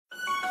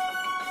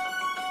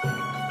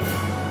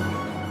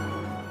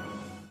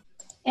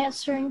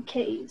answering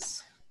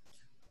K's.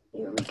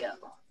 Here we go.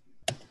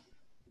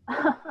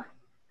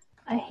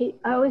 I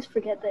always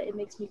forget that it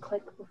makes me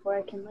click before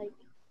I can like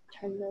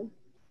turn the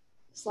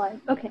slide.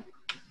 Okay.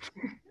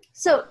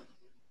 So,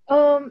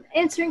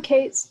 answering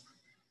K's,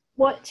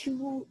 what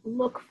to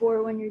look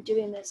for when you're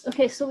doing this.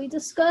 Okay, so we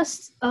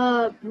discussed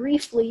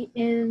briefly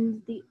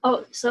in the,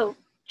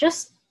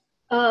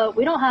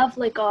 we don't have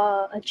like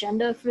a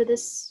agenda for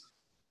this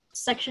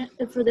section,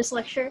 for this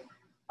lecture.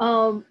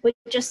 But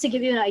just to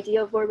give you an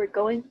idea of where we're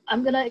going,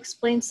 I'm going to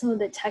explain some of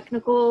the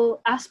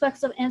technical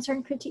aspects of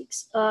answering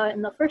critiques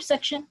in the first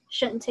section.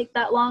 Shouldn't take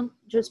that long,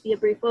 just be a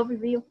brief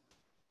overview.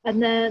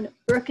 And then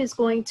Brooke is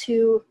going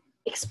to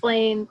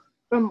explain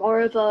from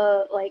more of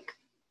a, like,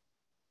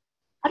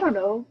 I don't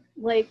know,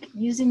 like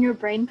using your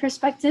brain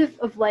perspective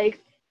of like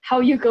how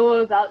you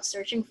go about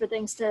searching for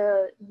things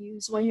to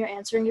use when you're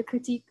answering a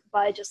critique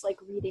by just like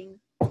reading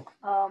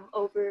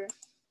over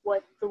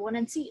what the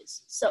 1NC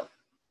is. So,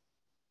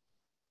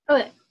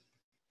 okay.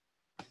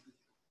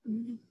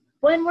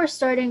 When we're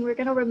starting, we're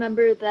going to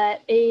remember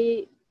that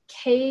a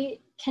K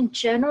can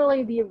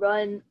generally be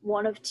run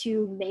one of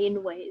two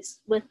main ways.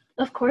 With,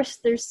 of course,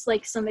 there's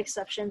like some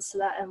exceptions to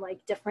that and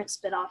like different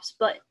spin-offs,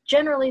 but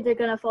generally they're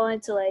going to fall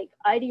into like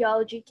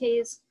ideology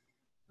Ks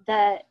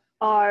that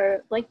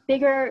are like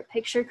bigger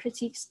picture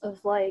critiques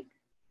of like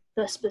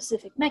the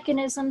specific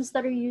mechanisms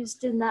that are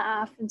used in the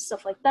AF and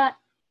stuff like that.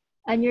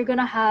 And you're going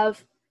to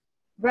have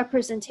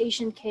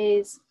representation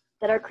Ks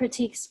that are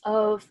critiques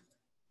of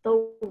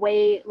the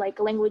way like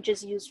language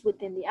is used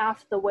within the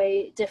AF, the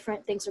way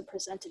different things are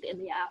presented in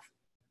the AF.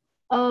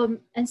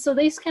 And so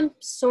these can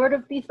sort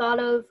of be thought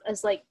of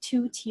as like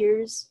two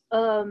tiers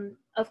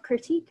of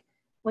critique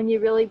when you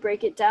really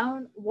break it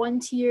down. One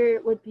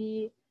tier would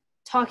be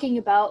talking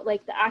about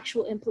like the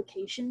actual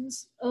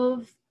implications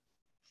of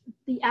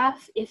the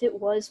AF if it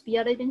was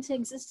beated into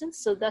existence.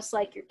 So that's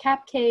like your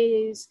cap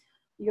Ks,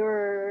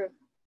 your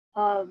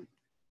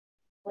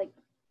like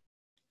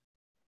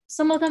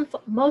some of them,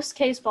 most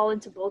Ks fall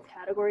into both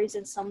categories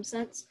in some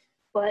sense,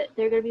 but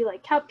they're going to be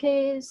like cap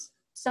Ks,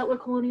 settler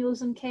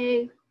colonialism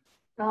K,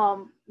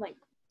 like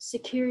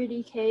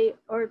security K,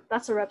 or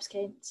that's a reps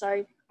K,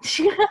 sorry.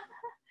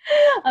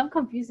 I'm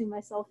confusing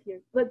myself here.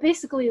 But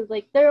basically,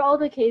 like, they're all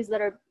the Ks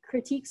that are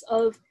critiques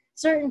of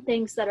certain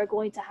things that are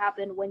going to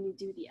happen when you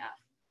do the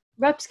AF.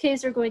 Reps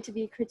Ks are going to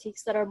be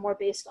critiques that are more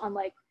based on,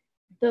 like,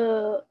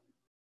 the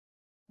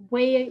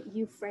way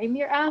you frame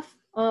your AF,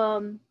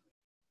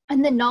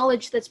 and the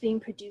knowledge that's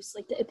being produced,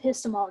 like the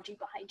epistemology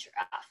behind your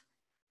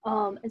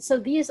AF. And so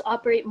these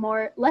operate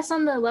less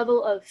on the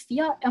level of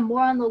fiat and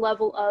more on the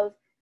level of,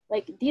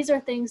 like, these are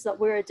things that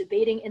we're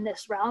debating in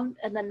this round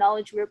and the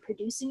knowledge we're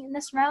producing in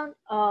this round,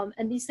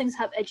 and these things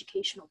have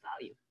educational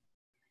value.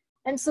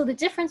 And so the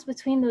difference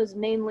between those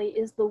mainly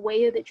is the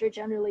way that you're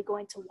generally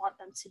going to want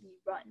them to be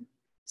run.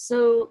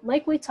 So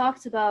like we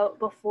talked about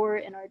before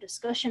in our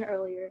discussion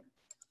earlier,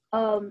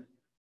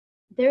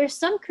 there are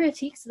some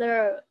critiques that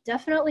are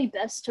definitely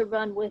best to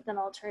run with an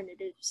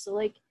alternative. So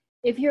like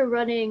if you're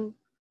running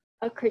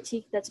a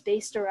critique that's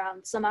based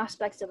around some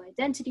aspects of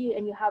identity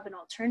and you have an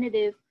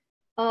alternative,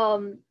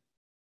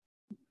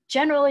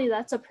 generally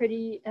that's a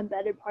pretty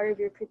embedded part of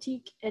your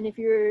critique. And if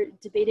you're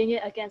debating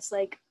it against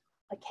like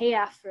a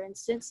KF, for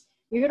instance,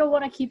 you're gonna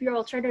wanna keep your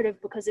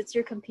alternative because it's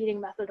your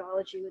competing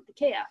methodology with the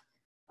KF.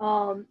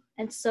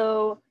 And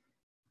so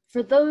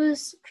for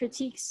those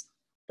critiques,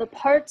 the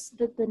parts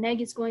that the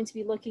neg is going to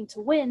be looking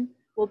to win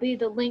will be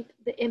the link,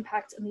 the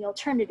impact, and the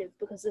alternative,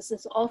 because this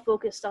is all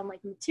focused on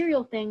like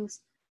material things.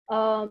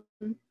 And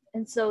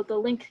so the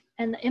link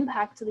and the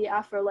impact to the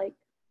AF are like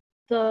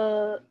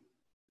the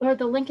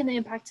link and the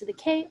impact to the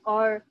K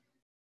are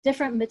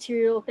different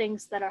material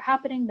things that are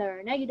happening that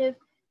are negative.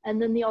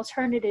 And then the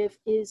alternative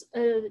is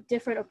a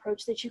different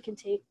approach that you can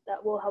take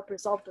that will help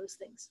resolve those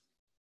things.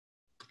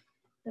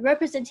 The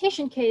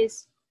representation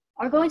Ks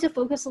are going to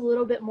focus a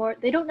little bit more.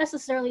 They don't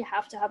necessarily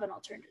have to have an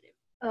alternative.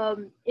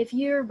 If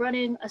you're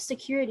running a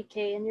security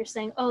K and you're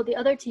saying, oh, the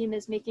other team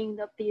is making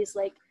up these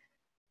like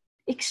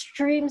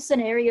extreme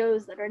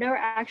scenarios that are never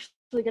actually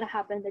going to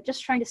happen, they're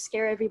just trying to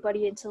scare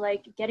everybody into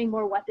like getting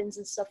more weapons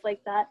and stuff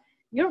like that,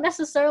 you don't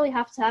necessarily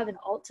have to have an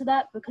alt to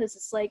that, because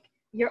it's like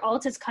your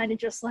alt is kind of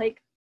just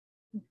like,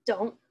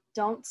 don't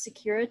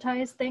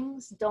securitize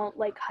things, don't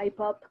like hype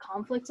up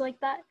conflicts like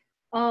that.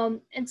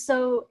 And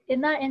so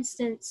in that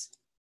instance,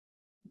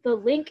 the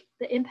link,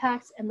 the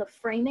impact, and the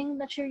framing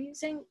that you're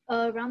using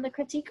around the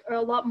critique are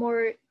a lot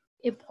more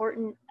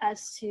important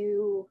as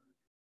to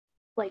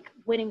like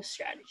winning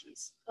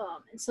strategies.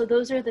 And so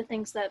those are the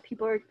things that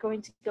people are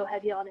going to go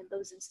heavy on in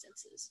those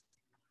instances.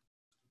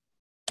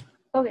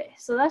 Okay,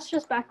 so that's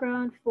just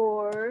background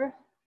for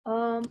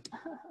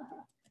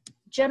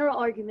general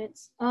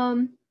arguments.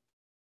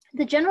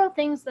 The general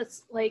things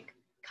that's like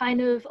kind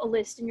of a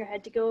list in your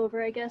head to go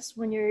over, I guess,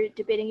 when you're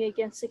debating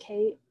against a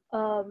K,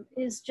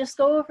 is just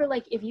go over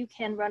like if you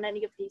can run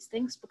any of these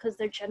things, because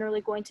they're generally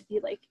going to be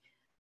like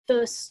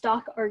the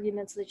stock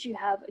arguments that you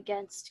have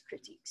against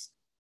critiques.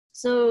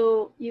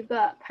 So you've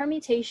got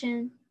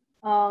permutation,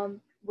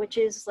 which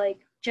is like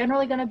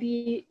generally going to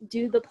be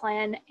do the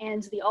plan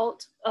and the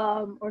alt,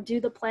 or do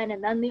the plan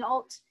and then the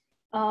alt,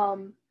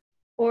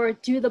 or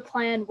do the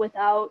plan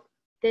without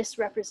this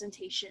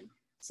representation.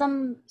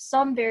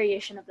 Some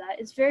variation of that.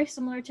 It's very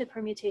similar to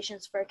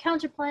permutations for a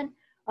counterplan.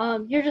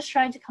 You're just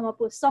trying to come up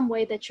with some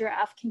way that your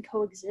AF can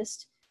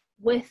coexist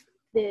with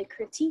the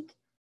critique,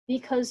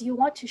 because you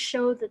want to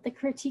show that the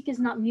critique is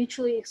not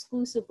mutually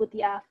exclusive with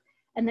the AF,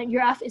 and that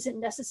your AF isn't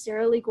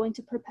necessarily going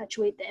to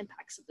perpetuate the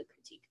impacts of the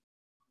critique.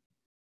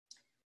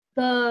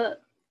 The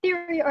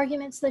theory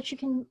arguments that you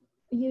can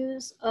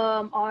use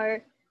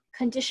are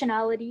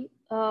conditionality,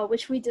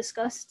 which we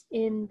discussed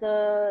in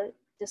the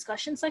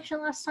discussion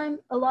section last time.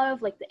 A lot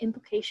of like the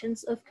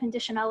implications of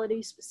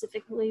conditionality,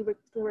 specifically with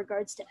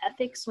regards to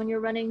ethics when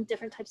you're running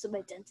different types of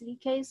identity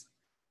Ks.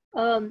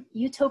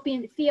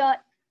 Utopian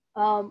fiat,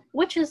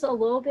 which is a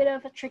little bit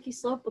of a tricky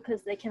slope,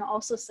 because they can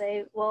also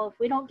say, well, if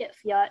we don't get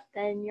fiat,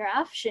 then your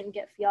AF shouldn't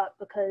get fiat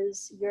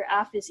because your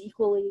AF is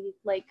equally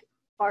like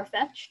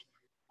far-fetched.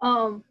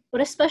 But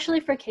especially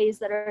for Ks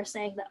that are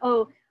saying that,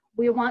 oh,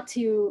 we want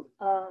to,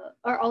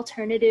 our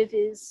alternative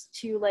is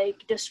to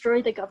like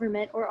destroy the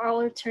government, or our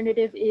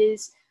alternative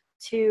is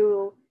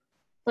to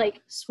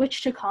like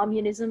switch to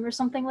communism or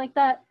something like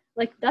that.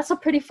 Like that's a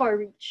pretty far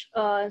reach.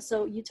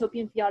 So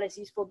utopian fiat is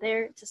useful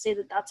there to say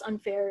that that's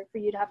unfair for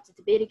you to have to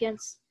debate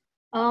against.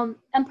 And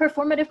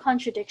performative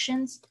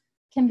contradictions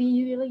can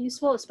be really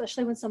useful,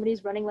 especially when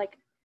somebody's running like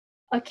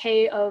a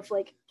K of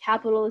like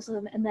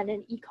capitalism and then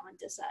an econ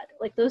dissad.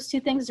 Like those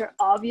two things are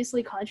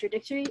obviously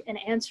contradictory, and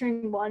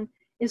answering one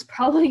is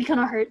probably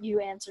gonna hurt you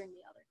answering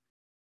the other.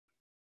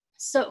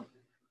 So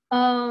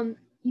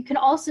you can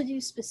also do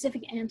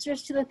specific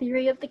answers to the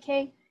theory of the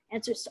K,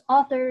 answers to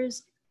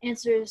authors,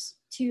 answers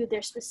to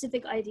their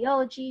specific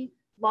ideology,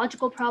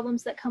 logical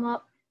problems that come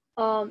up.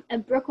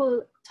 And Brooke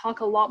will talk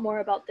a lot more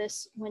about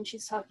this when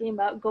she's talking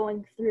about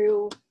going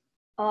through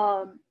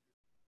the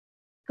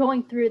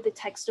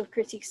text of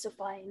critiques to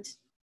find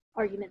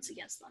arguments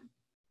against them.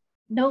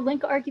 No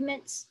link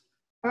arguments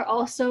are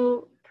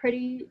also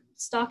pretty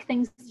stock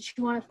things that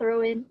you want to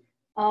throw in.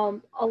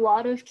 A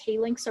lot of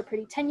K-links are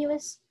pretty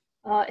tenuous,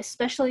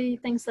 especially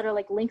things that are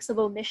like links of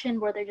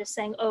omission, where they're just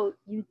saying, oh,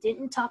 you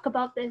didn't talk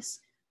about this.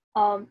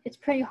 It's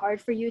pretty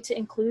hard for you to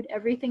include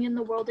everything in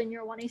the world in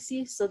your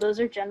 1AC, so those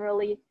are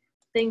generally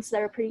things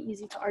that are pretty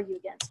easy to argue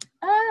against.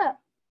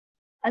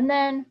 And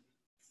then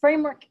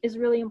framework is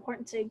really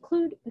important to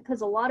include,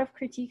 because a lot of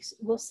critiques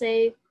will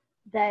say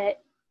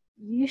that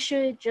you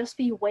should just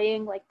be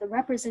weighing like the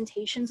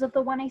representations of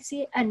the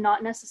 1AC and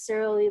not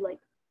necessarily like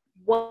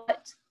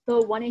what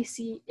the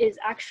 1AC is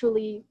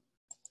actually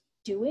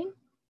doing,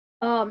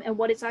 and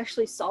what it's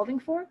actually solving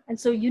for. And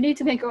so you need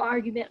to make an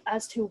argument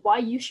as to why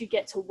you should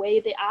get to weigh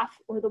the AF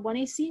or the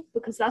 1AC,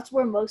 because that's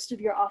where most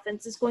of your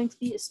offense is going to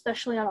be,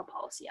 especially on a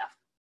policy AF.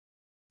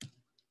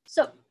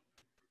 So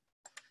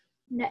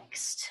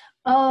next,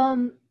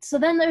 so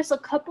then there's a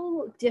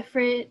couple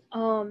different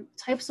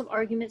types of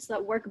arguments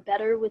that work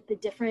better with the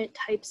different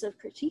types of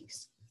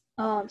critiques.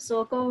 So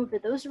I'll go over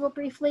those real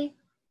briefly.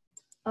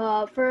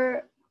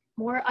 For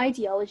more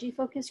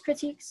ideology-focused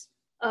critiques,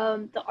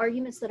 the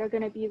arguments that are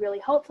going to be really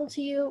helpful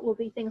to you will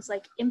be things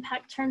like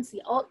impact turns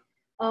the alt,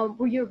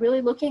 where you're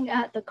really looking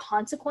at the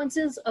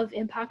consequences of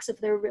impacts of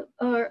their,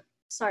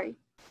 sorry.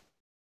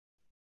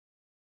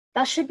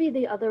 That should be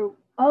the other,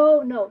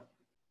 oh no,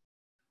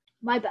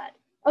 my bad.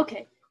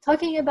 Okay,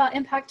 talking about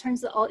impact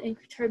turns the alt in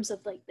terms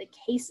of like the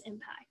case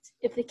impact.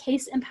 If the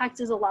case impact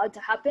is allowed to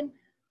happen,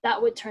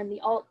 that would turn the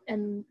alt,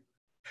 and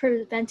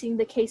preventing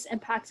the case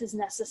impact is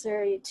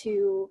necessary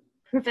to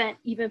prevent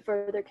even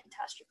further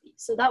catastrophe.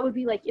 So that would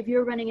be like if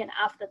you're running an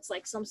AF that's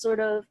like some sort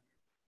of,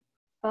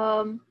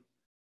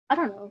 I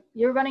don't know,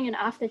 you're running an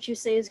AF that you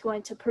say is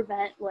going to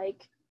prevent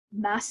like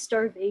mass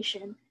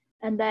starvation,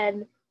 and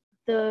then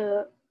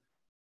the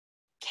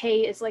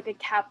K is like a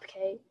cap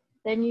K,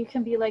 then you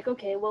can be like,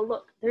 okay, well,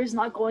 look, there's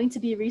not going to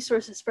be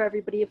resources for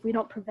everybody if we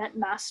don't prevent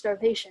mass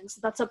starvation. So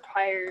that's a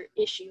prior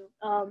issue.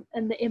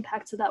 And the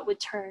impacts of that would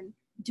turn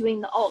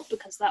doing the alt,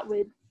 because that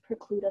would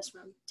preclude us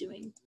from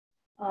doing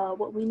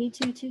what we need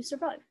to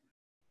survive.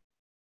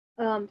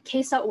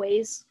 Case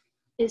outweighs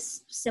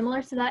is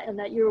similar to that in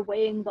that you're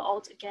weighing the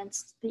alt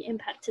against the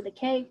impact to the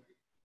K.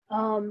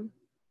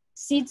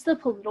 Cedes the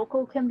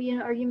political can be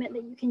an argument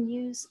that you can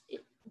use,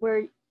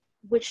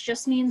 which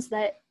just means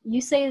that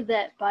you say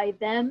that by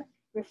them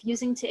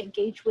refusing to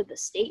engage with the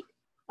state,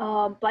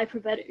 by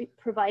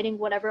providing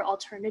whatever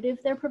alternative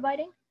they're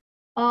providing,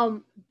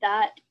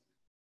 that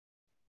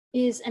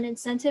is an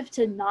incentive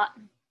to not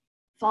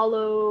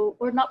follow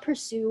or not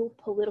pursue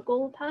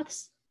political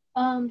paths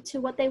to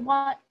what they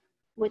want,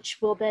 which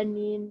will then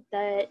mean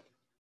that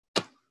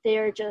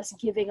they're just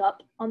giving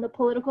up on the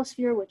political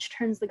sphere, which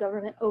turns the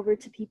government over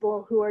to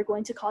people who are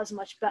going to cause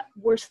much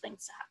worse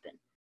things to happen,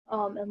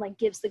 and like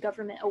gives the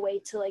government away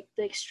to like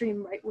the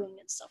extreme right wing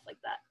and stuff like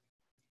that.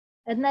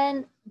 And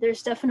then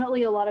there's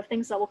definitely a lot of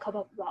things that will come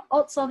up about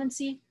alt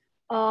solvency,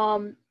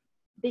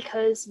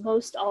 because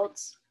most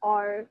alts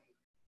are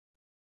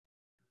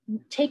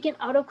taken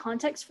out of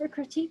context for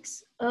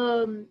critiques.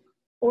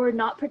 or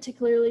not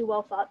particularly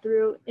well thought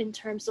through in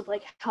terms of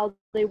like how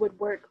they would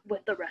work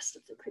with the rest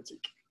of the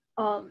critique.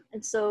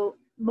 And so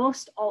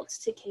most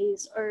alts to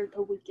Ks are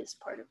the weakest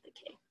part of the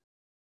K.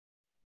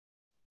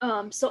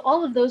 So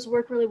all of those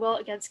work really well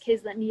against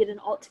Ks that need an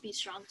alt to be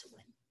strong to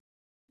win.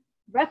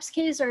 Reps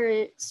Ks are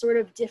a sort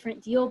of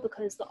different deal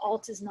because the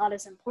alt is not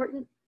as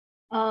important.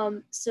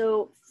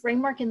 So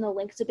framework in the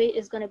link debate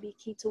is going to be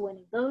key to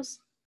winning those.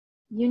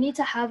 You need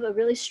to have a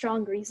really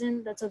strong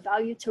reason that's of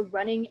value to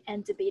running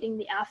and debating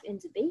the AF in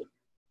debate,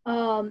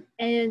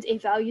 and a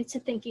value to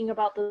thinking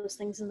about those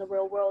things in the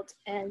real world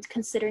and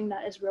considering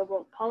that as real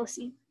world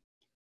policy.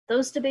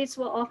 Those debates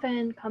will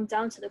often come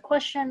down to the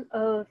question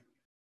of,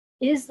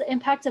 is the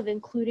impact of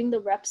including the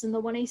reps in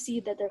the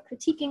 1AC that they're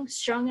critiquing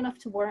strong enough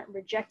to warrant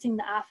rejecting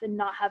the AF and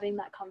not having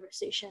that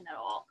conversation at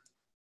all?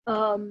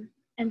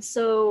 And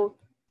so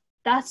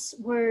that's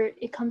where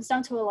it comes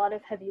down to a lot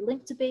of heavy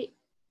link debate,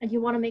 and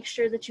you want to make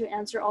sure that you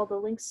answer all the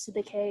links to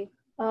the K,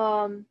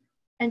 and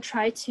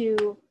try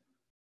to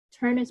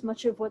turn as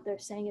much of what they're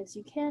saying as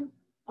you can,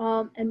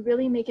 and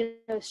really make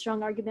it a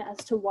strong argument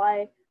as to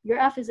why your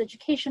AF is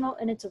educational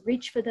and it's a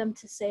reach for them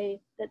to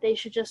say that they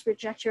should just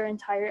reject your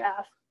entire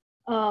AF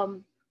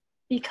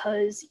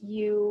because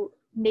you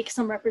make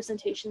some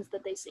representations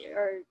that they say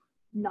are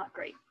not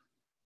great.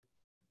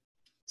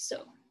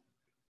 So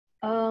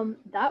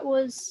that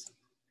was,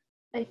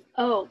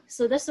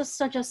 so this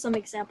is just some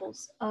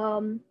examples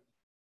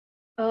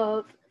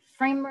of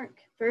framework.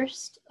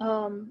 First,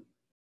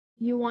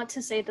 you want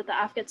to say that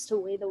the AF gets to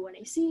weigh the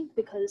 1AC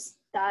because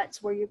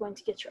that's where you're going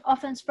to get your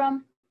offense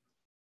from.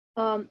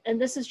 And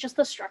this is just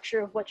the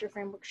structure of what your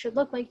framework should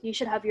look like. You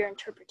should have your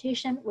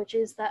interpretation, which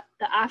is that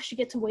the AF should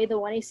get to weigh the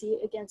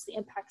 1AC against the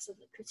impacts of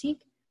the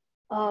critique.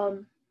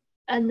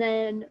 And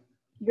then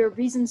your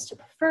reasons to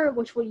prefer,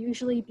 which will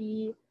usually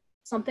be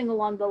something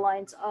along the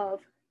lines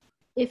of,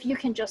 if you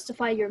can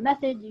justify your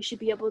method, you should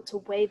be able to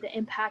weigh the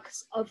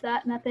impacts of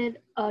that method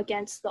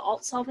against the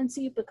alt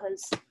solvency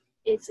because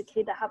it's a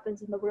K that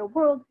happens in the real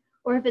world.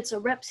 Or if it's a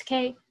reps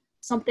K,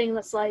 something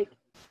that's like,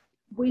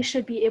 we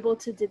should be able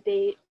to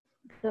debate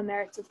the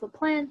merits of the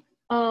plan,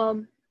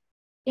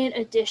 in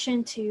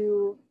addition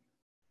to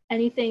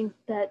anything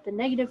that the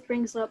negative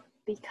brings up,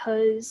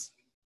 because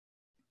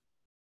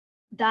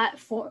that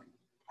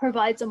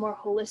provides a more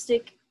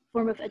holistic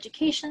form of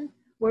education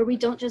where we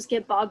don't just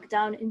get bogged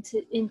down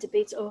in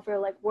debates over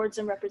like words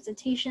and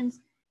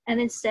representations,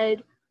 and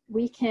instead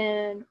we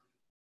can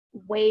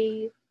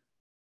weigh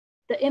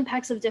the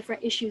impacts of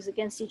different issues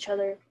against each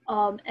other,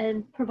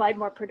 and provide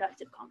more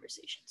productive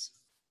conversations.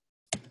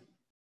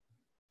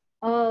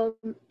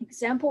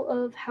 Example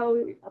of how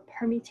a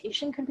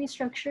permutation can be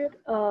structured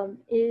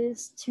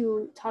is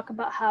to talk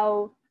about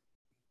how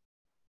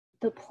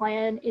the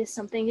plan is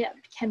something that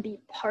can be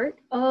part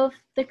of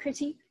the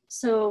critique.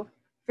 So,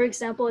 for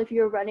example, if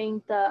you're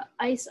running the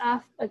ICE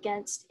AF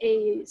against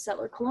a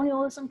settler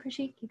colonialism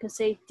critique, you could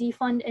say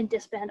defund and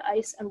disband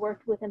ICE and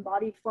work with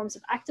embodied forms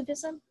of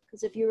activism,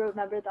 because if you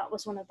remember, that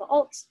was one of the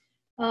alts.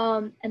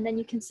 And then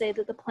you can say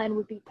that the plan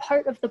would be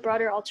part of the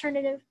broader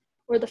alternative,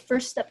 or the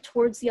first step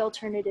towards the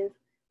alternative,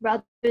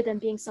 rather than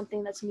being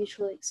something that's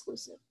mutually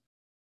exclusive.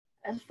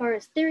 As far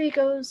as theory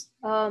goes,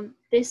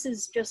 this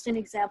is just an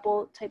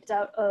example typed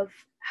out of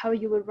how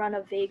you would run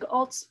a vague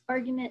alts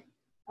argument.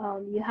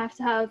 You have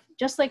to have,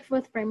 just like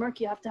with framework,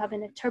 you have to have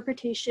an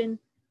interpretation,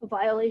 a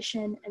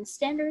violation, and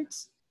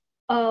standards,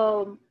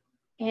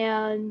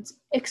 and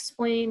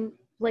explain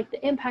like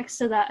the impacts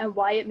to that and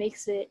why it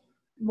makes it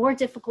more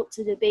difficult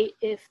to debate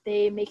if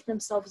they make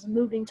themselves a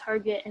moving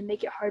target and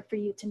make it hard for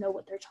you to know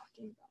what they're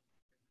talking about.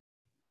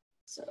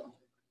 So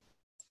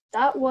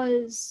that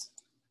was,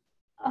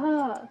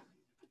 why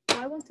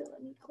won't it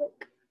let me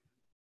click?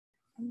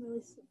 I'm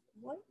really sick.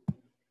 What?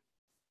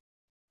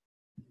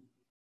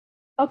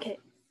 Okay,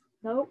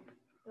 nope,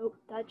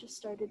 that just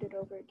started it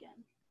over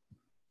again.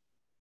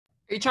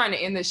 Are you trying to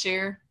end the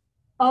share?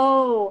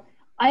 Oh,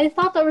 I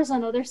thought there was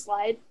another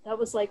slide that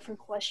was like for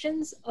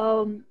questions.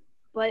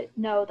 But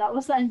no, that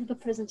was the end of the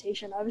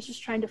presentation. I was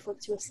just trying to flip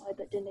to a slide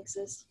that didn't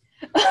exist.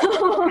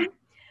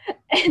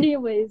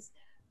 Anyways,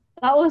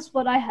 that was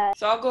what I had.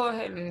 So I'll go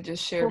ahead and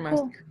just share my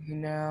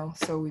screen now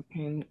so we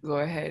can go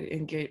ahead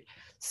and get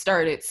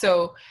started.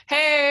 So,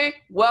 hey,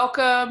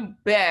 welcome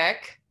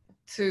back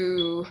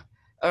to,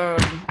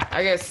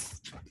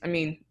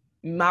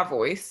 my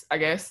voice, I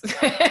guess.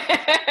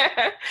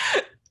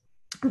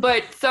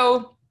 But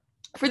so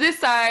for this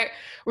side,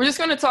 we're just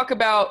going to talk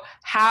about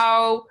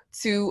how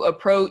to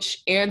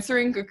approach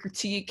answering a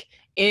critique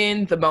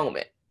in the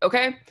moment.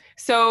 Okay,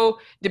 so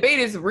debate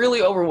is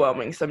really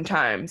overwhelming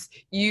sometimes.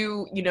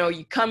 You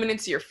coming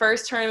into your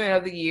first tournament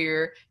of the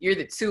year, you're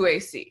the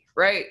 2AC,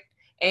 right?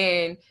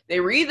 And they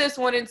read this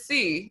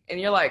 1AC, and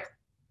you're like,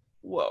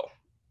 whoa.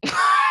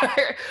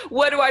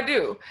 What do I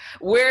do?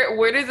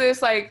 Where does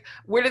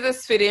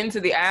this fit into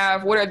the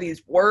AF? What are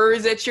these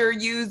words that you're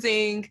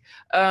using?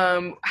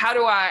 How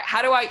do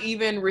I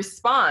even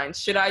respond?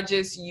 Should I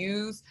just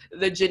use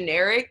the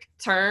generic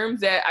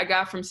terms that I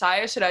got from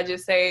Saya? Should I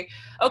just say,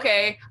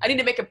 okay, I need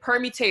to make a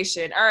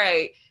permutation. All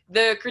right,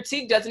 The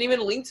critique doesn't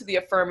even link to the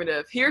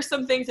affirmative. Here's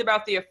some things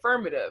about the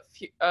affirmative.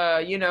 Should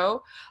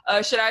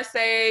I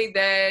say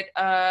that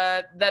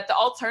that the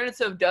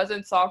alternative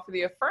doesn't solve for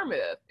the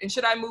affirmative? And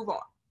should I move on?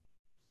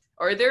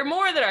 Or is there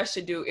more that I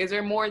should do? Is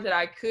there more that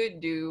I could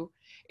do?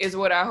 Is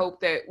what I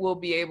hope that we'll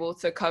be able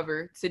to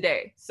cover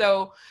today.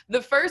 So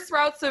the first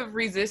routes of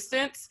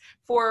resistance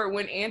for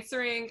when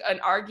answering an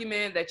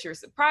argument that you're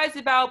surprised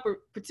about, but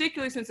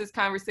particularly since this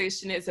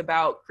conversation is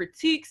about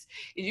critiques,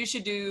 is you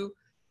should do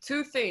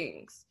two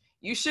things.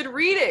 You should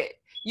read it.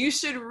 You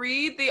should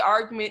read the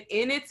argument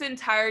in its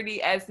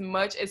entirety as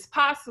much as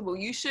possible.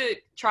 You should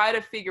try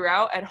to figure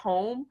out at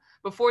home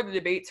before the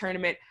debate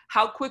tournament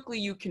how quickly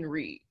you can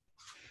read.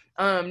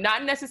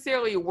 Not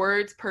necessarily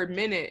words per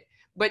minute,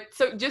 but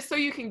just so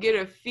you can get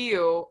a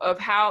feel of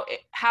how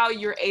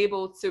you're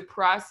able to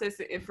process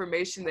the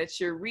information that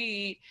you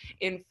read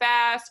in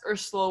fast or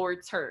slower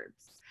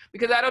terms,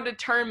 because that'll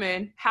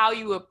determine how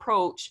you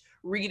approach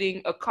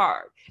reading a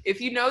card.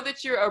 If you know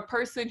that you're a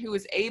person who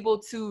is able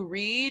to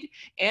read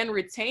and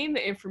retain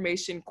the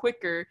information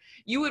quicker,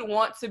 you would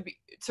want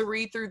to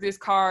read through this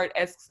card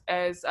as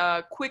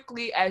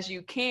quickly as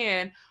you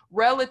can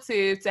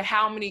relative to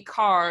how many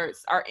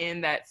cards are in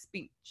that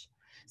speech.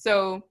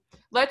 So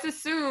let's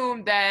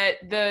assume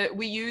that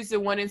we use the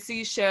 1 and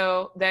C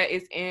shell that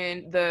is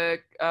in the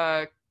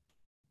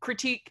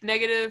critique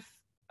negative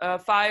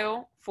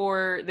file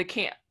for the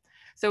camp.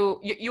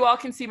 So you all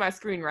can see my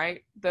screen,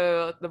 right?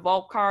 The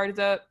vault card is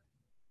up.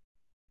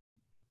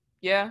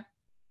 Yeah?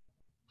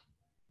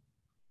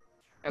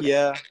 Okay.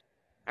 Yeah.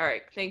 All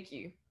right, thank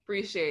you.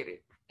 Appreciate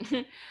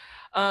it.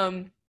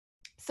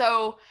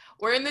 So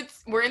we're in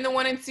the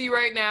 1 and C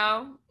right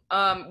now.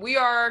 We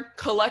are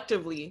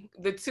collectively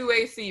the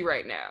 2AC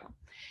right now.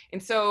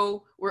 And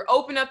so we're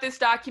opening up this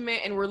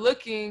document and we're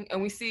looking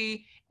and we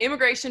see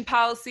immigration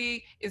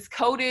policy is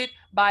coded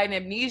by an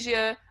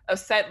amnesia of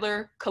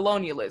settler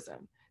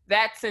colonialism.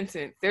 That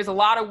sentence, there's a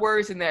lot of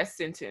words in that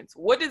sentence.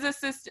 What does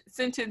this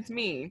sentence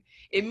mean?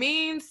 It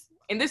means,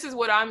 and this is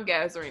what I'm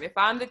gathering, if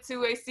I'm the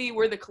 2AC,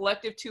 we're the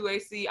collective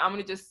 2AC, I'm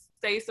gonna just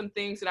say some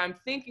things that I'm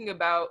thinking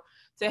about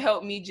to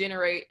help me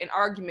generate an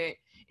argument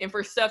and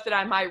for stuff that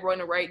I might want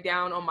to write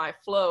down on my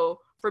flow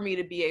for me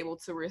to be able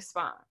to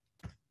respond.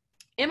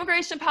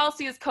 Immigration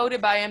policy is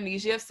coded by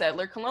amnesia of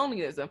settler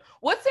colonialism.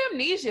 What's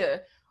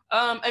amnesia?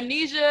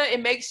 Amnesia,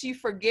 it makes you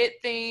forget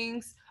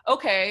things.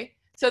 Okay,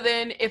 so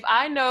then if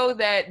I know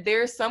that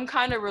there's some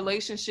kind of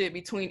relationship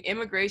between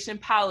immigration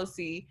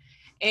policy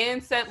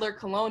and settler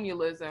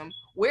colonialism,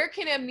 where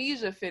can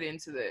amnesia fit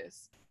into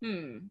this?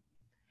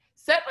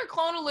 Settler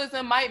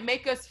colonialism might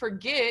make us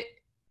forget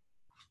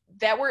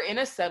that we're in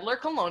a settler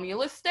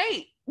colonialist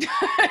state.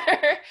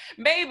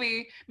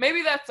 maybe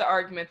that's the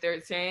argument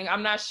they're saying.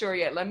 I'm not sure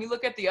yet. Let me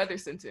look at the other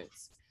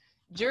sentence.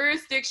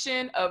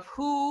 Jurisdiction of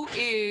who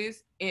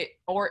is it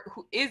or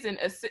who isn't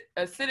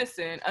a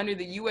citizen under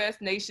the U.S.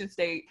 nation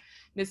state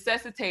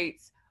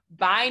necessitates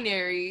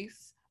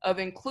binaries of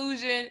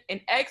inclusion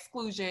and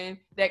exclusion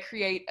that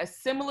create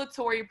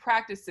assimilatory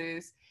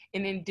practices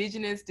in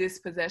indigenous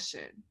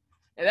dispossession.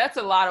 And that's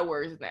a lot of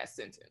words in that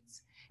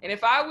sentence. And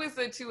if I was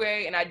a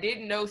 2A and I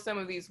didn't know some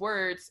of these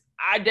words,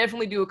 I'd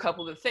definitely do a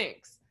couple of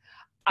things.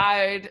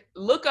 I'd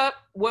look up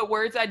what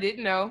words I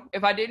didn't know.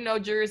 If I didn't know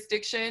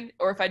jurisdiction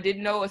or if I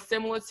didn't know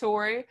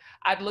assimilatory,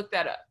 I'd look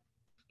that up.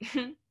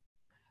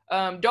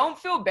 Don't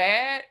feel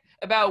bad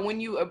about when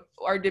you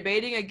are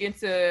debating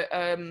against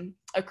a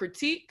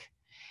critique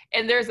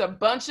and there's a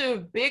bunch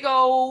of big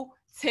old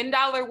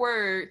 $10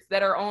 words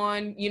that are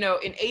on, in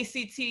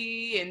ACT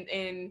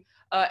and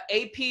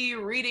AP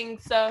reading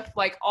stuff,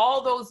 like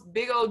all those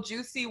big old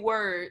juicy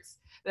words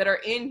that are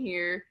in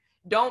here.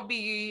 Don't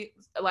be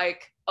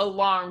like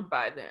alarmed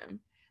by them.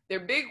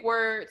 They're big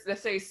words that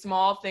say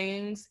small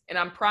things, and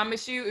I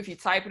promise you, if you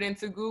type it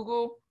into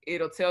Google,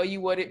 it'll tell you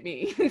what it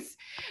means.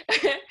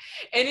 And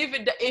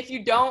if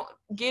you don't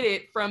get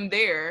it from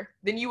there,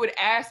 then you would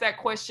ask that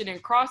question in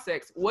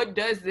cross-ex. What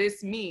does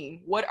this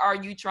mean? What are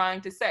you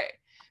trying to say?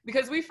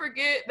 Because we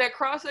forget that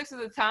cross-ex is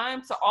a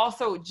time to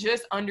also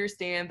just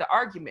understand the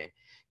argument.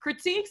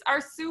 Critiques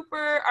are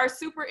super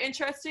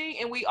interesting,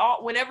 and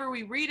whenever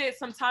we read it,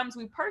 sometimes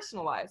we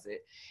personalize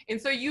it. And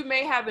so you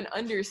may have an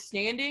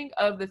understanding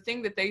of the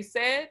thing that they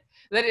said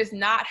that is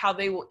not how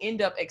they will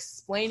end up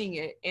explaining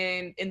it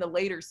in the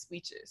later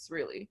speeches,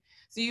 really.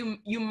 So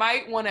you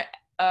might want to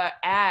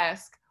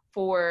ask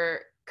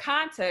for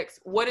context,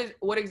 what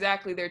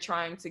exactly they're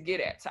trying to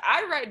get at. So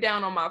I write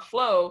down on my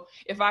flow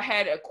if I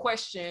had a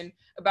question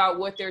about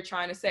what they're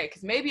trying to say,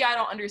 because maybe I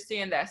don't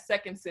understand that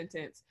second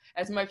sentence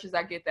as much as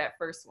I get that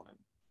first one.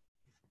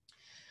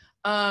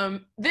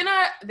 Then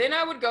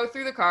I would go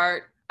through the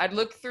card. I'd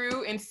look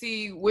through and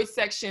see which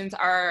sections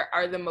are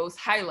the most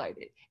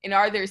highlighted. And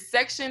are there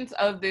sections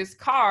of this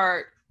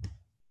card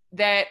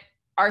that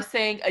are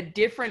saying a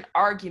different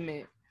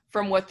argument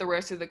from what the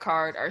rest of the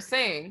card are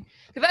saying?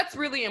 Because that's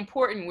really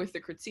important with the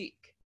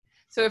critique.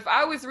 So if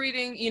I was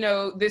reading,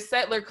 this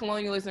settler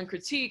colonialism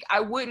critique, I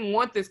wouldn't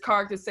want this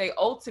card to say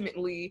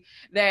ultimately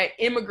that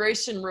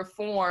immigration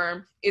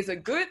reform is a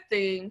good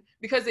thing,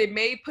 because it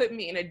may put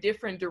me in a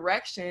different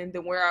direction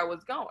than where I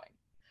was going.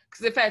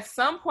 Because if at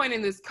some point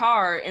in this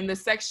card, in the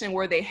section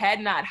where they had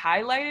not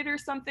highlighted or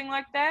something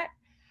like that,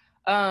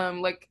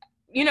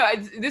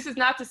 this is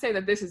not to say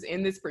that this is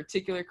in this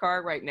particular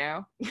card right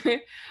now.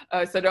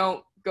 So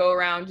don't go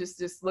around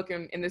just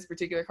looking in this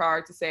particular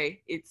card to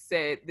say it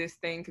said this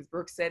thing because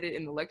Brooke said it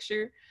in the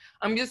lecture.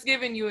 I'm just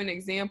giving you an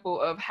example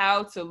of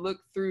how to look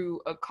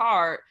through a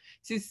card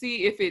to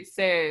see if it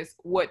says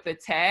what the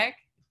tag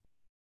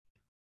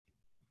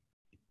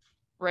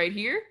right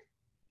here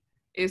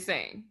is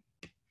saying.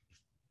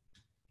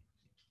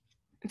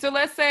 And so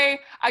let's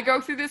say I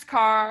go through this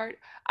card,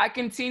 I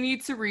continue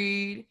to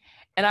read,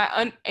 and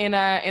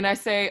I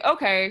say,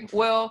 okay,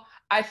 well,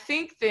 I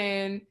think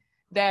then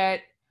that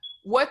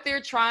what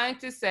they're trying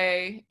to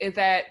say is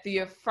that the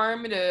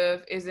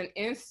affirmative is an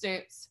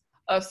instance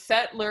of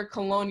settler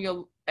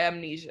colonial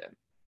amnesia.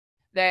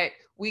 That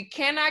we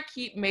cannot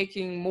keep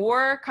making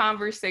more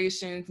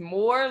conversations,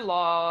 more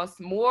laws,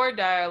 more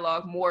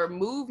dialogue, more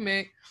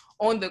movement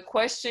on the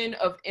question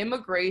of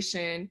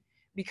immigration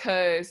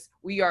because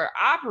we are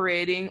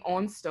operating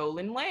on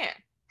stolen land.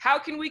 How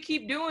can we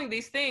keep doing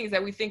these things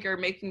that we think are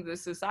making the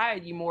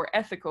society more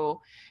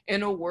ethical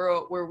in a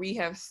world where we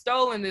have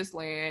stolen this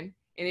land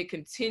and it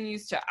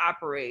continues to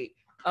operate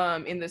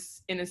in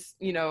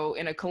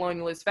a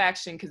colonialist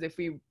faction? Because if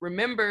we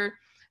remember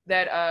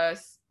that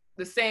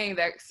the saying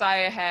that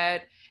Saya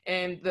had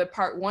in the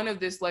part 1 of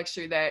this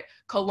lecture, that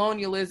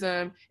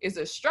colonialism is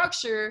a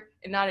structure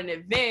and not an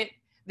event,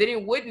 then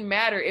it wouldn't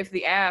matter if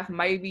the AF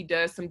maybe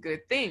does some good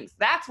things.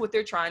 That's what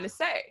they're trying to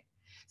say.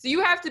 So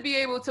you have to be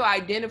able to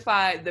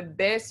identify the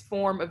best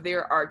form of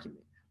their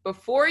argument.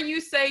 Before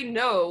you say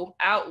no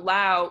out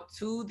loud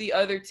to the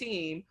other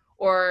team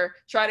or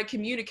try to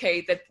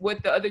communicate that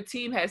what the other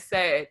team has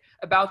said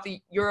about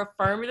your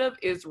affirmative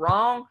is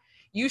wrong,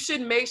 you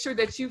should make sure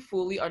that you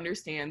fully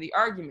understand the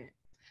argument.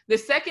 The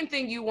second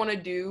thing you want to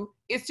do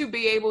is to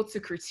be able to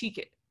critique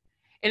it.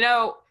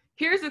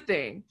 Here's the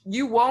thing.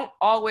 You won't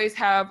always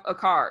have a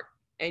card,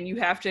 and you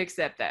have to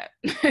accept that.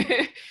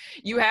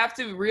 You have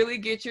to really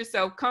get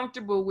yourself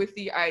comfortable with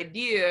the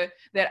idea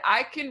that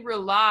I can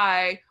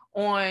rely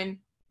on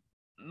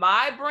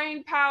my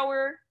brain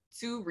power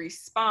to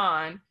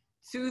respond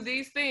to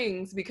these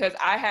things because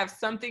I have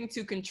something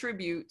to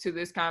contribute to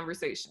this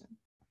conversation.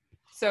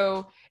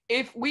 So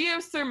if we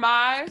have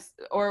surmised,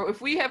 or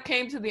if we have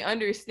came to the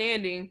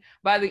understanding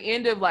by the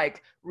end of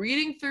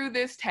reading through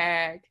this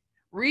tag,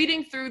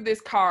 reading through this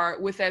card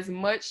with as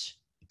much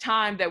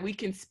time that we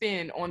can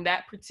spend on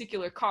that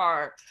particular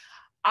card,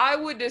 I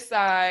would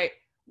decide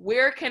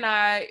where can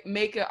I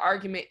make an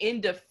argument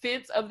in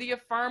defense of the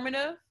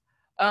affirmative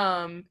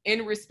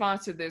in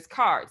response to this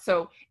card.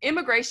 So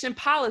immigration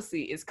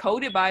policy is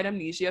coded by an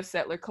amnesia of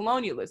settler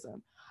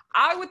colonialism.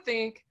 I would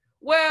think,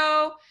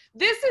 well,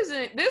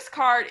 this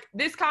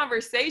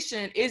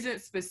conversation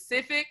isn't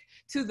specific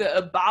to the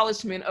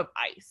abolishment of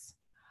ICE.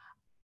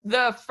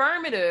 The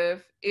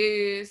affirmative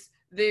is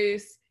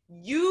this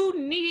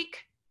unique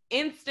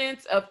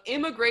instance of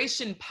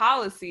immigration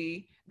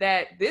policy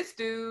that this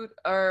dude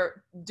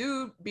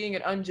being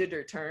an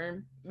ungendered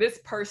term, this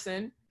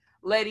person,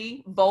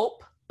 Letty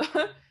Volpe,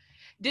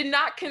 did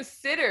not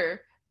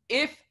consider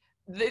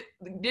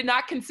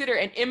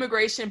an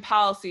immigration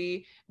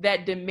policy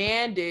that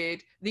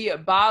demanded the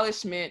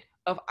abolishment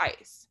of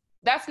ICE.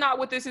 That's not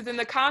what this is in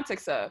the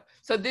context of.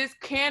 So this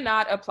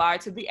cannot apply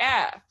to the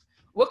AF.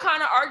 What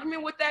kind of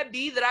argument would that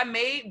be that I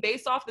made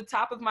based off the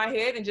top of my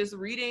head and just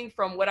reading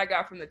from what I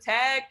got from the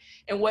tag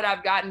and what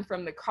I've gotten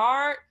from the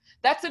card?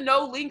 That's a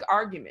no link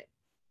argument.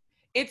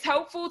 It's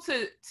helpful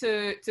to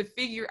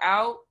figure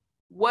out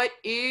what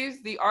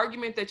is the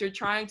argument that you're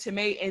trying to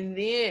make and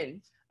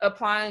then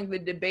applying the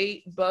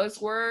debate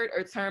buzzword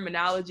or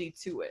terminology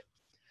to it.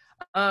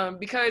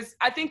 Because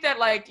I think that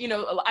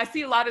I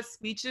see a lot of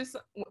speeches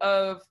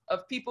of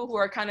people who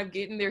are kind of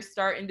getting their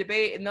start in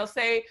debate, and they'll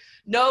say,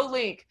 no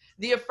link,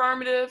 the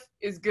affirmative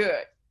is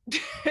good.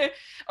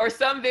 Or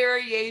some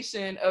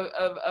variation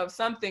of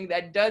something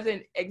that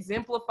doesn't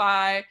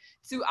exemplify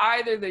to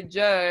either the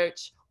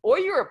judge or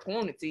your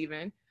opponents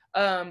even,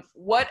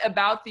 what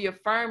about the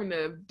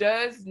affirmative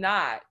does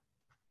not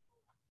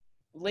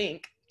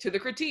link to the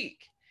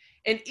critique.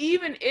 And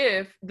even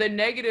if the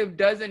negative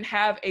doesn't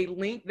have a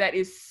link that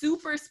is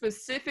super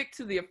specific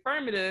to the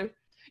affirmative,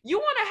 you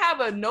want to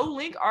have a no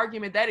link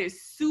argument that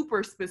is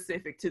super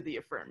specific to the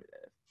affirmative.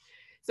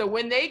 So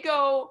when they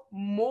go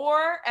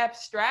more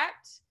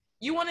abstract,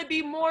 you want to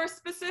be more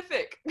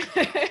specific.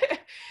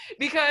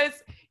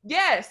 Because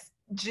yes,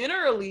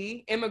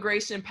 generally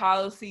immigration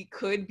policy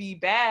could be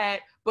bad,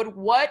 but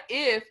what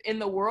if in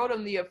the world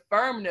of the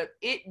affirmative,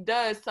 it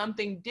does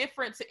something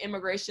different to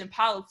immigration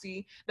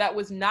policy that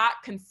was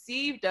not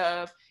conceived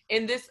of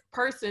in this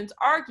person's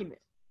argument?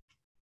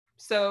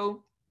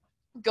 So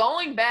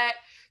going back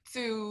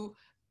to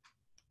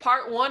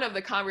part 1 of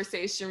the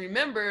conversation,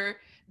 remember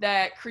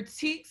that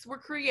critiques were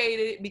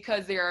created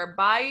because there are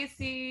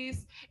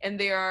biases and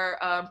there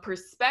are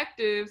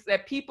perspectives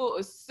that people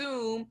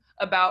assume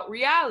about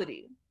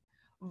reality.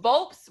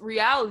 Volp's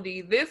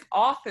reality, this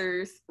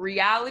author's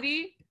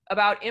reality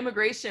about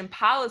immigration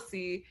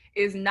policy,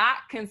 is not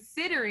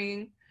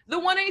considering the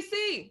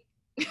 1AC.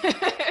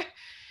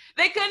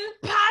 They couldn't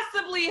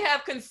possibly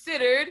have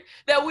considered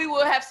that we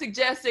would have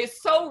suggested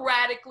so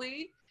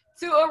radically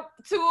to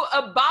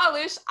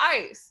abolish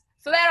ICE.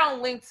 So that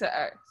don't link to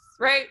us,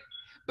 right?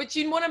 But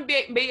you want to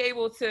be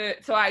able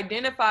to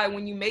identify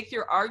when you make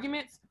your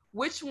arguments,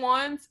 which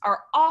ones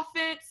are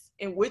offense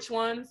and which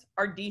ones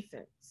are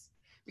defense.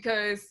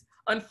 Because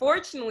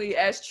unfortunately,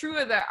 as true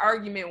as that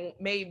argument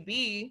may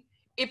be,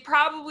 it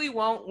probably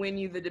won't win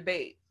you the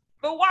debate.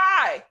 But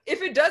why?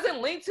 If it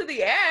doesn't link to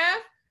the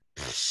F,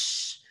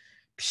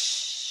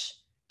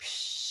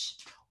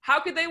 how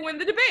could they win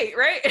the debate,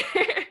 right?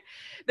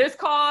 There's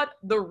called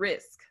the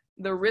risk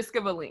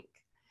of a link.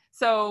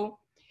 So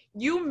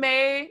you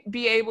may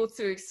be able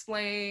to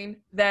explain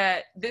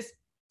that this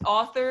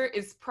author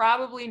is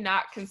probably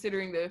not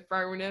considering the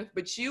affirmative,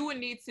 but you would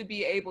need to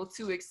be able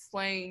to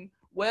explain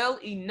well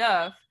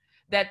enough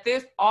that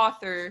this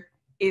author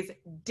is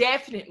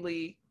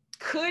definitely,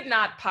 could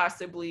not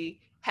possibly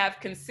have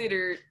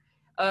considered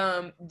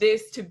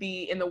this to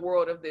be in the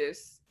world of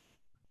this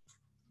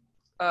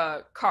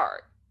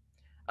card.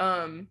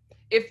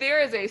 If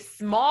there is a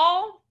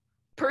small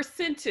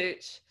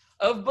percentage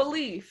of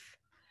belief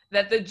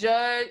that the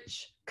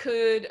judge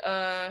could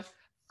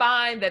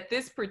find that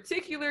this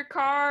particular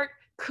card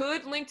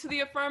could link to the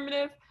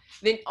affirmative,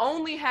 then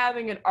only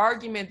having an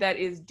argument that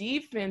is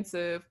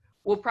defensive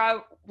will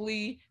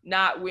probably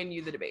not win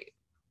you the debate,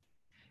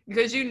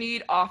 because you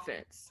need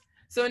offense.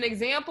 So an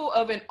example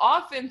of an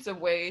offensive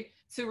way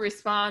to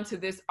respond to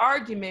this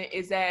argument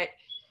is that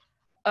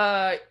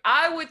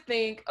I would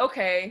think,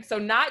 okay, so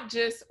not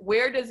just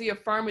where does the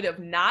affirmative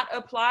not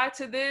apply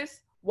to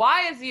this?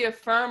 Why is the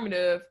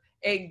affirmative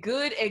a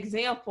good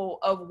example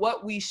of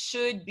what we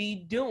should be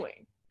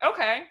doing?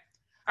 Okay,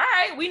 all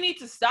right, we need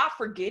to stop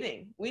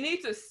forgetting. We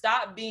need to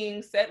stop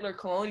being settler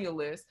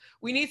colonialists.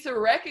 We need to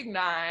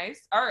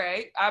recognize, all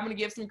right, I'm going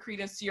to give some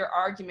credence to your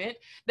argument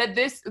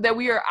that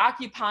we are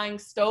occupying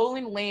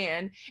stolen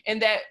land,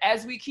 and that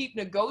as we keep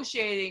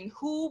negotiating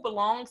who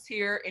belongs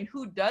here and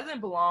who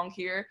doesn't belong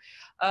here,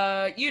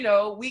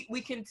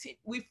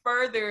 we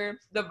further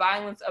the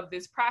violence of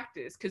this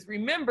practice. Because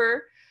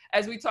remember,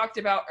 as we talked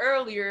about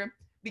earlier,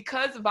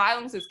 because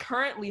violence is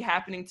currently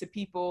happening to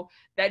people,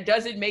 that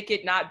doesn't make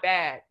it not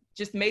bad.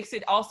 Just makes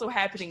it also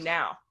happening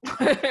now.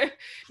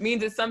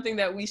 Means it's something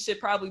that we should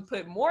probably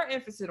put more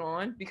emphasis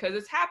on because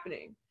it's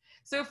happening.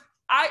 So if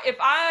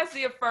I as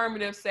the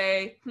affirmative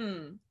say,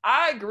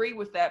 I agree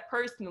with that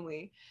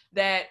personally,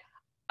 that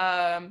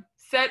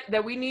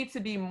that we need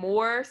to be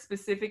more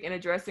specific in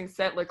addressing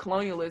settler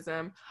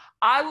colonialism,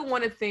 I would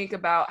want to think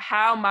about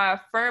how my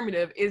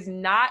affirmative is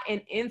not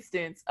an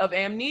instance of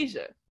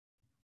amnesia,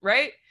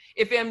 right?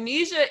 If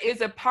amnesia is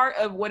a part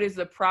of what is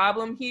the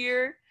problem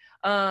here,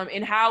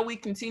 and how we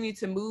continue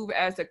to move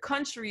as a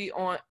country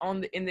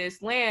in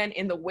this land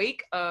in the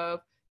wake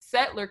of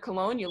settler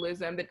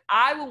colonialism, then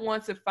I would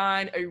want to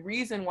find a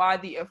reason why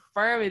the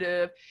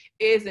affirmative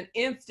is an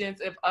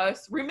instance of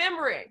us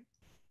remembering,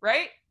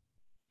 right?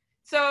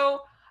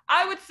 So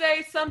I would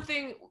say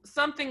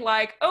something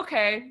like,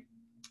 okay,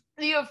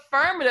 the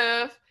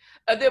affirmative,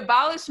 the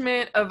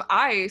abolishment of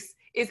ICE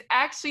is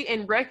actually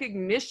in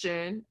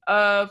recognition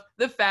of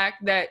the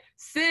fact that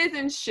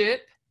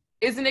citizenship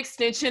is an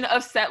extension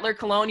of settler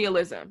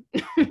colonialism.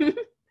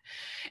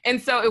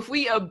 And so if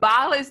we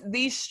abolish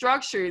these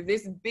structures,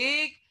 this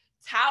big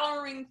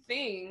towering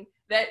thing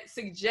that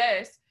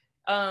suggests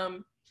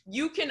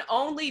you can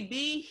only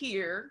be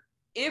here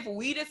if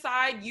we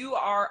decide you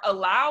are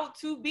allowed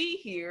to be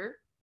here,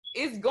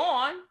 is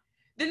gone,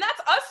 then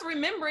that's us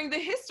remembering the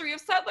history of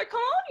settler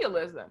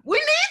colonialism. We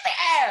need the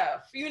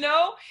F,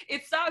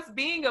 It stops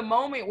being a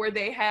moment where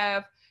they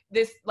have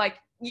this, like,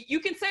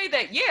 you can say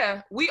that,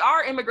 yeah, we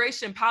are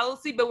immigration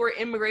policy, but we're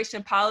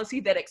immigration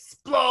policy that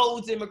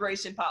explodes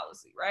immigration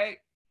policy, right?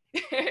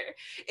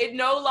 It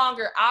no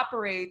longer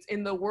operates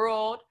in the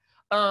world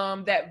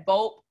that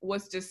Volp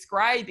was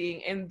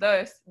describing, and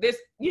thus this,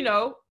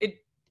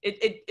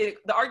 the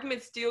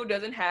argument still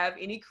doesn't have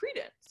any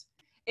credence.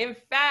 In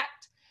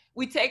fact,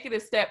 we take it a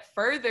step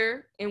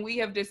further, and we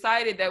have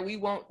decided that we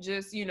won't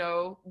just,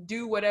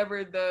 do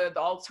whatever the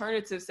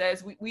alternative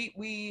says.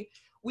 We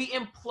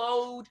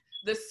implode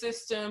the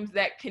systems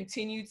that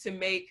continue to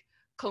make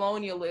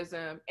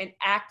colonialism an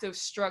active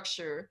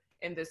structure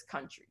in this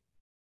country.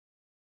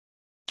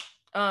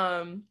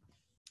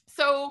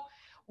 So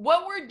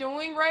what we're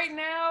doing right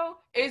now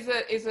is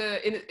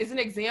an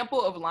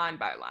example of line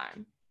by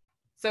line.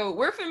 So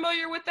we're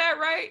familiar with that,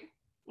 right?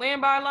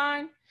 Line by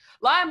line.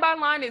 Line by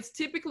line is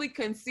typically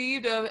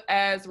conceived of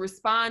as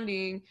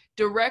responding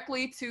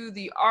directly to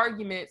the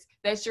arguments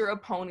that your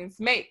opponents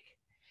make.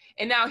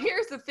 And now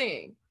here's the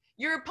thing.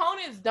 Your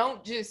opponents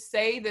don't just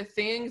say the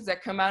things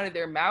that come out of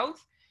their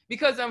mouth.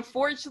 Because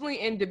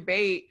unfortunately in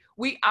debate,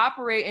 we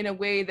operate in a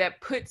way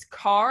that puts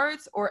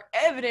cards or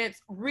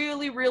evidence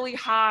really, really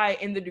high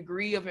in the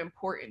degree of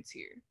importance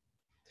here.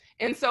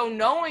 And so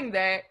knowing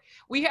that,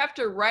 we have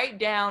to write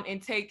down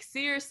and take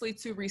seriously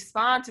to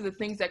respond to the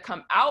things that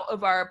come out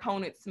of our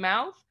opponent's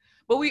mouth,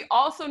 but we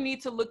also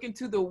need to look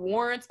into the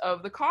warrants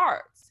of the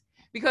cards.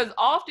 Because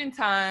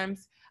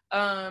oftentimes,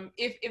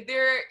 if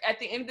they're at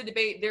the end of the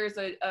debate, there's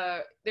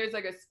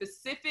like a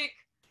specific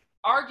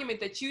argument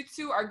that you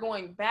two are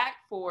going back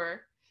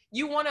for,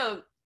 you want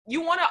to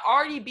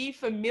already be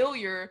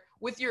familiar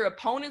with your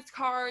opponent's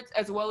cards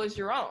as well as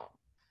your own.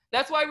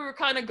 That's why we were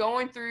kind of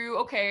going through,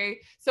 okay,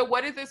 so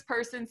what is this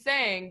person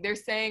saying? They're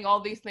saying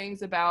all these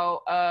things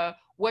about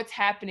what's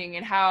happening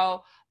and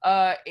how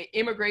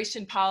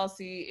immigration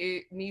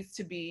policy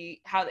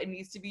how it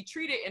needs to be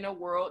treated in a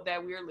world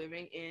that we are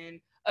living in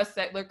a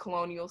settler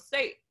colonial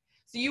state.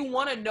 So you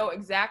want to know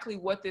exactly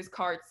what this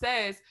card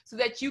says so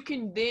that you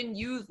can then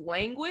use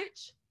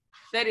language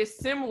that is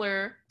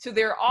similar to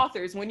their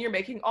authors when you're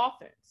making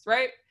offense,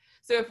 right?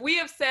 So if we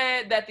have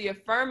said that the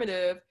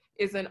affirmative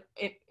is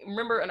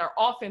remember in our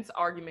offense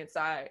argument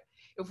side,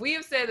 if we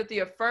have said that the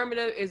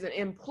affirmative is an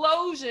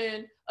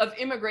implosion of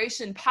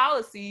immigration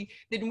policy,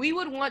 then we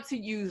would want to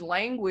use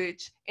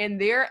language in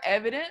their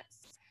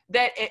evidence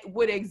that it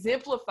would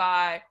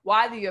exemplify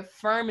why the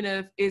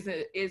affirmative is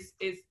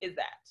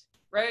that,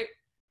 right?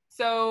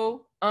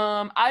 So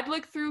I'd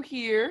look through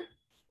here.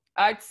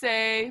 I'd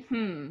say,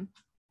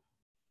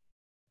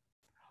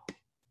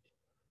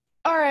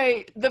 all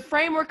right, the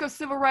framework of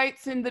civil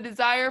rights and the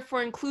desire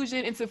for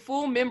inclusion into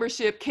full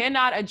membership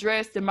cannot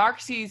address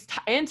democracy's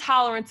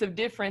intolerance of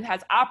difference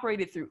has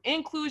operated through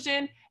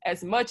inclusion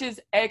as much as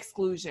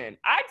exclusion.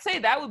 I'd say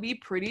that would be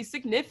pretty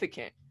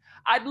significant.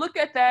 I'd look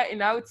at that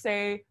and I would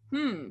say,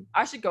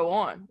 I should go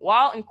on.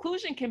 While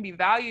inclusion can be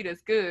valued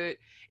as good,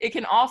 it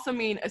can also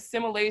mean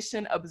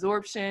assimilation,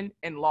 absorption,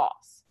 and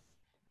loss.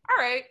 All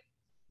right.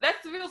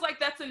 That feels like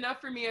that's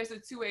enough for me as a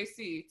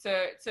 2AC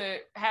to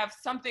have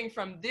something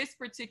from this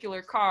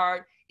particular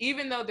card,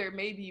 even though there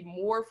may be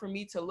more for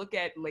me to look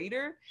at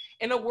later.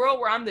 In a world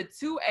where I'm the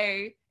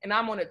 2A and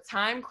I'm on a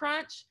time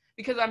crunch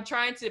because I'm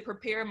trying to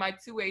prepare my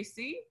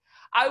 2AC,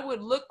 I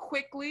would look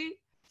quickly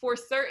for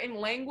certain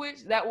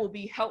language that will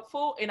be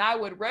helpful, and I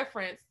would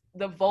reference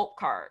the Volt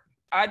card.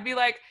 I'd be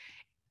like,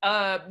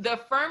 the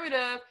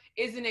affirmative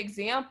is an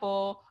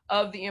example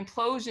of the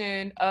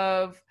implosion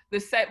of the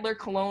settler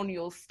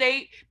colonial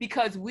state,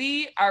 because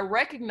we are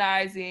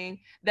recognizing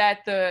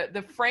that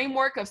the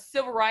framework of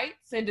civil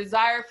rights and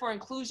desire for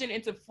inclusion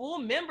into full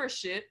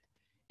membership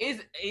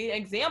is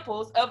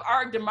examples of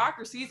our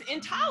democracy's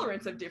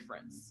intolerance of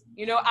difference.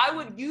 You know, I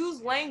would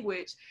use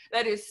language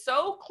that is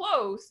so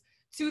close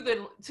to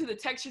the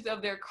textures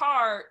of their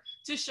card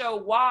to show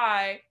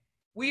why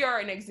we are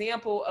an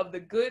example of the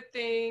good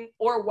thing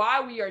or why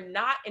we are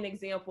not an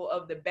example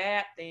of the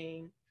bad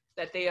thing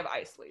that they have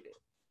isolated.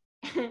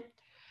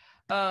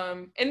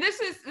 And this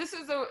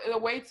is a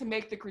way to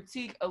make the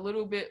critique a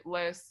little bit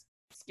less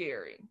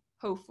scary,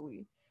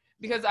 hopefully,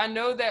 because I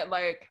know that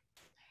like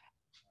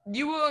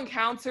you will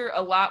encounter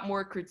a lot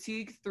more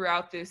critiques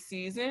throughout this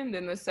season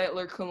than the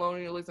settler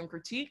colonialism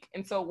critique.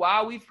 And so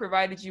while we've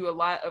provided you a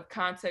lot of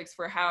context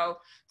for how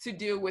to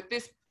deal with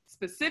this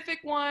specific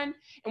one,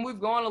 and we've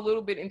gone a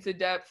little bit into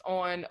depth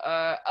on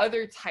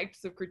other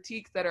types of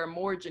critiques that are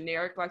more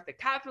generic, like the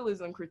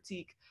capitalism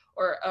critique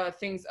or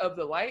things of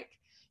the like,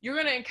 you're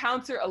going to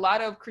encounter a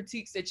lot of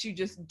critiques that you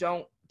just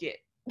don't get,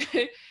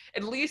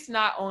 at least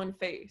not on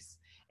face.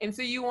 And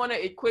so you want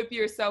to equip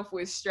yourself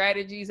with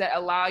strategies that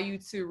allow you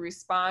to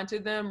respond to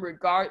them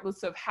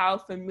regardless of how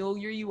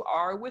familiar you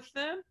are with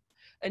them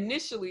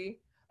initially,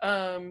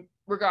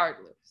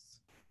 regardless.